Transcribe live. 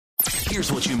Here's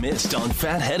what you missed on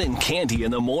Phathead and Cande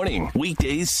in the morning.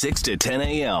 Weekdays 6 to 10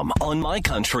 a.m. on My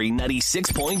Country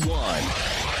 96.1.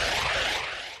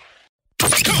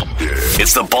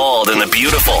 It's the bald and the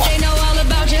beautiful.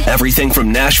 Everything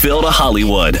from Nashville to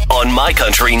Hollywood on My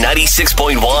Country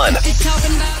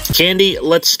 96.1. Cande,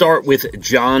 let's start with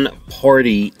John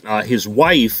Pardi. His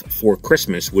wife, for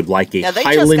Christmas, would like a they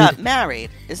Highland... just got married.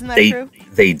 Isn't that true?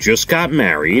 They just got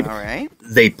married. All right.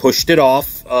 They pushed it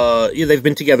off. They've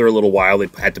been together a little while. They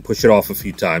had to push it off a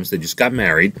few times. They just got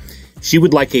married. She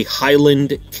would like a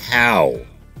Highland Cow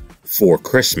for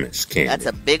Christmas, Cande. That's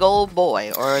a big old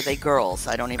boy, or are they girls?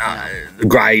 I don't even know. I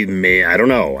don't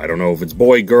know. I don't know if it's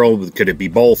boy, girl. Could it be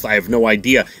both? I have no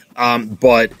idea.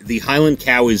 But the Highland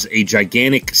Cow is a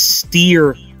gigantic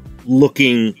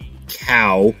steer-looking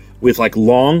cow with like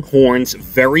long horns,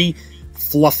 very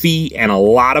fluffy, and a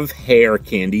lot of hair,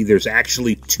 Cande. There's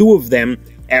actually 2 of them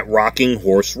at Rocking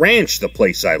Horse Ranch, the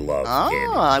place I love.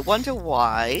 Cande. I wonder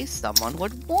why someone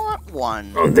would want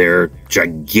one. Oh, they're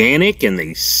gigantic, and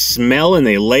they smell, and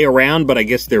they lay around, but I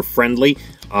guess they're friendly.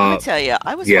 Let me tell you,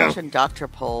 I was watching Dr.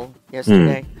 Pol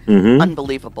yesterday. Mm-hmm.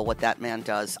 Unbelievable what that man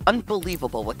does.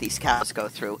 Unbelievable what these cows go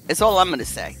through, is all I'm going to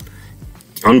say.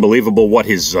 Unbelievable what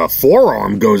his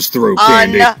forearm goes through,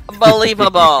 Cande.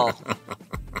 Unbelievable.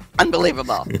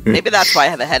 Unbelievable. Maybe that's why I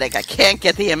have a headache. I can't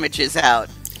get the images out.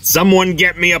 Someone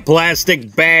get me a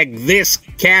plastic bag. This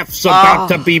calf's about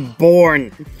to be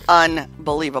born.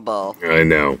 Unbelievable. I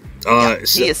know.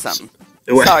 He is something.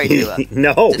 Sorry to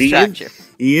distract you.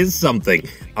 He is something.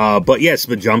 But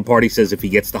John Pardi says if he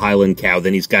gets the Highland Cow,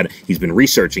 then he's been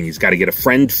researching. He's got to get a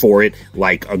friend for it,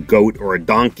 like a goat or a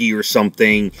donkey or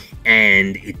something,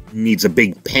 and it needs a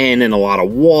big pen and a lot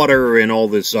of water and all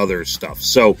this other stuff.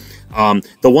 So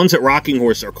the ones at Rocking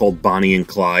Horse are called Bonnie and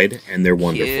Clyde, and they're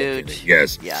wonderful. Huge.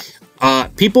 Yes. Yeah.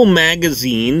 People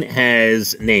Magazine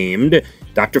has named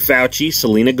Dr. Fauci,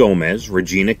 Selena Gomez,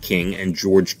 Regina King, and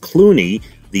George Clooney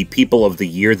the People of the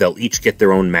Year. They'll each get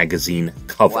their own magazine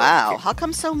cover. Wow. How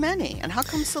come so many? And how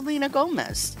come Selena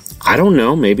Gomez? I don't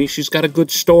know. Maybe she's got a good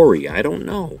story. I don't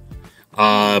know.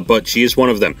 But she is one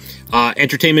of them.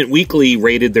 Entertainment Weekly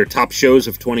rated their top shows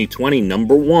of 2020.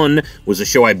 Number 1 was a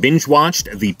show I binge-watched,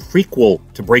 the prequel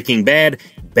to Breaking Bad,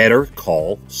 Better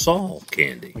Call Saul,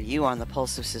 Cande. You on the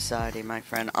pulse of society, my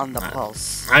friend. On the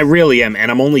pulse. I really am,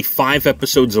 and I'm only 5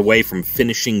 episodes away from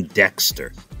finishing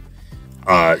Dexter.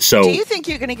 Do you think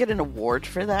you're going to get an award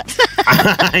for that?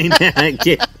 I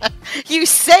You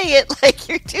say it like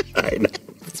you're doing it.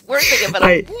 It's worthy of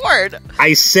an award.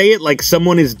 I say it like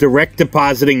someone is direct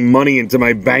depositing money into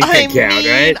my bank account,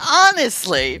 right?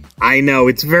 Honestly. I know.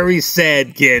 It's very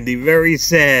sad, Cande. Very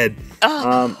sad.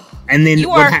 And then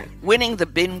you are winning the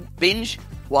binge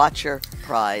watcher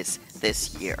prize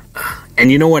this year.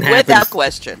 And you know what happens? Without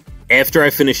question. After I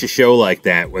finish a show like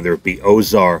that, whether it be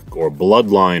Ozark or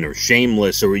Bloodline or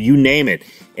Shameless or you name it,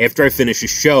 after I finish a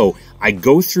show, I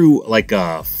go through like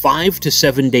a 5 to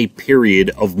 7 day period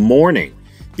of mourning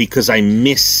because I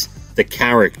miss the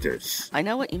characters. I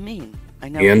know what you mean. I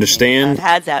know. You understand?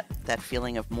 I've had that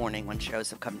feeling of mourning when shows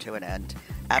have come to an end.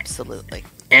 Absolutely.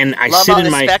 And I Love sit on in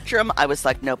the my Spectrum. I was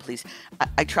like, no, please.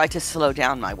 I tried to slow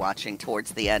down my watching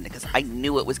towards the end because I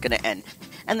knew it was going to end.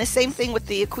 And the same thing with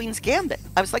the Queen's Gambit.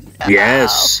 I was like, no.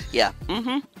 Yes. Yeah.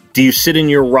 Mm-hmm. Do you sit in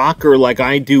your rocker like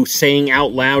I do, saying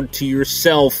out loud to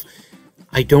yourself,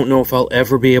 I don't know if I'll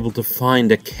ever be able to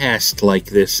find a cast like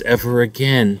this ever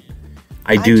again?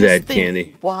 I do that,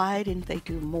 Cande. Why didn't they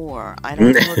do more? I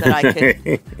don't know that I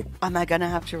could. Am I going to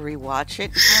have to rewatch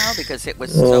it now because it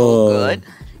was so good?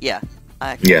 Yeah.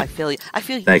 I feel you. I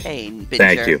feel your pain, Binger.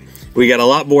 Thank you. We got a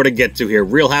lot more to get to here.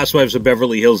 Real Housewives of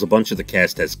Beverly Hills, a bunch of the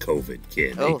cast has COVID,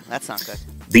 Cande. Oh, that's not good.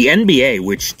 The NBA,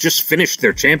 which just finished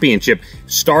their championship,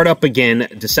 start up again.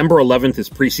 December 11th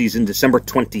is preseason. December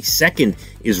 22nd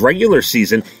is regular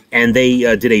season. And they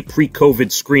did a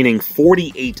pre-COVID screening.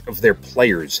 48 of their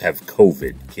players have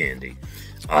COVID, Cande.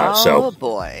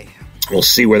 Boy. We'll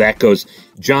see where that goes.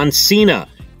 John Cena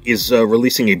is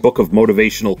releasing a book of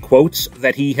motivational quotes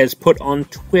that he has put on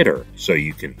Twitter. So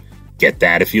you can get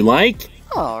that if you like.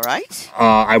 All right.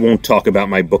 I won't talk about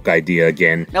my book idea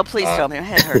again. No, please don't. My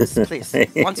head hurts. Please.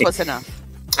 Once was enough.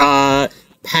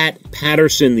 Pat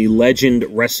Patterson, the legend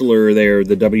wrestler there,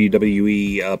 the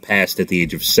WWE, passed at the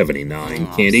age of 79.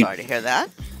 Cande. Sorry to hear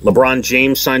that. LeBron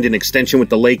James signed an extension with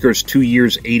the Lakers, 2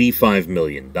 years, $85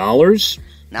 million.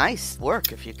 Nice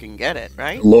work if you can get it,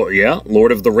 right?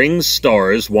 Lord of the Rings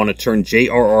stars want to turn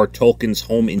J.R.R. Tolkien's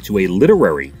home into a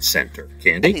literary center.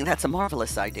 Cande? I think that's a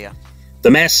marvelous idea. The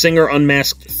Masked Singer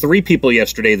unmasked 3 people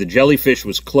yesterday. The jellyfish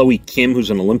was Chloe Kim, who's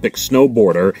an Olympic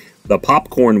snowboarder. The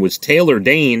popcorn was Taylor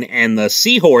Dane. And the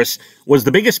seahorse was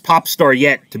the biggest pop star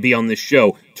yet to be on this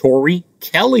show, Tori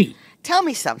Kelly. Tell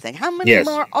me something. How many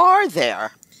more are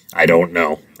there? I don't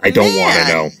know. I don't want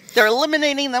to know. They're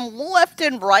eliminating them left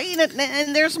and right,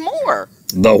 and there's more.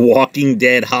 The Walking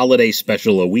Dead holiday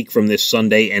special a week from this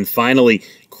Sunday. And finally,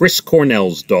 Chris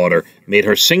Cornell's daughter made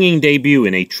her singing debut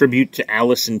in a tribute to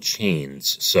Alice in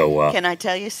Chains. So, can I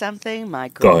tell you something? My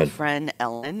girlfriend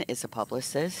Ellen is a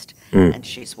publicist, and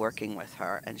she's working with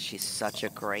her, and she's such a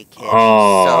great kid.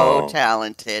 Oh. She's so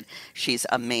talented. She's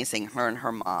amazing. Her and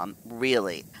her mom,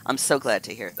 really. I'm so glad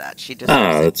to hear that. She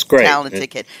deserves that's great. Talented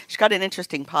kid. She's got an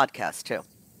interesting podcast too.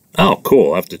 Oh,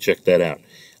 cool. I'll have to check that out.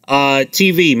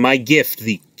 TV, My Gift,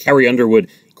 the Carrie Underwood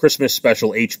Christmas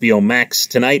special, HBO Max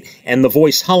tonight, and The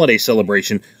Voice holiday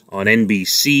celebration on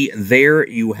NBC. There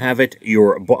you have it.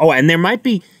 And there might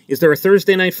be, is there a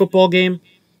Thursday night football game?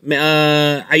 You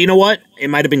know what? It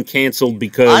might have been canceled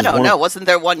because... I don't know. Wasn't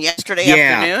there one yesterday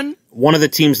afternoon? One of the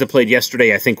teams that played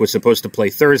yesterday, I think, was supposed to play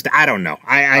Thursday. I don't know.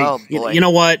 Oh, boy. You know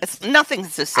what?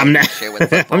 Nothing's the same this year with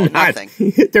football. Nothing.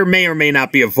 There may or may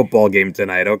not be a football game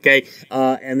tonight, okay?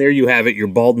 And there you have it. You're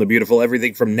bald and the beautiful.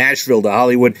 Everything from Nashville to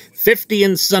Hollywood. 50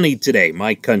 and sunny today.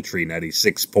 My Country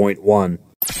 96.1.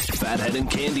 Phathead and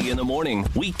Cande in the morning.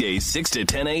 Weekdays 6 to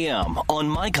 10 a.m. on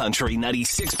My Country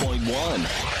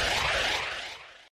 96.1.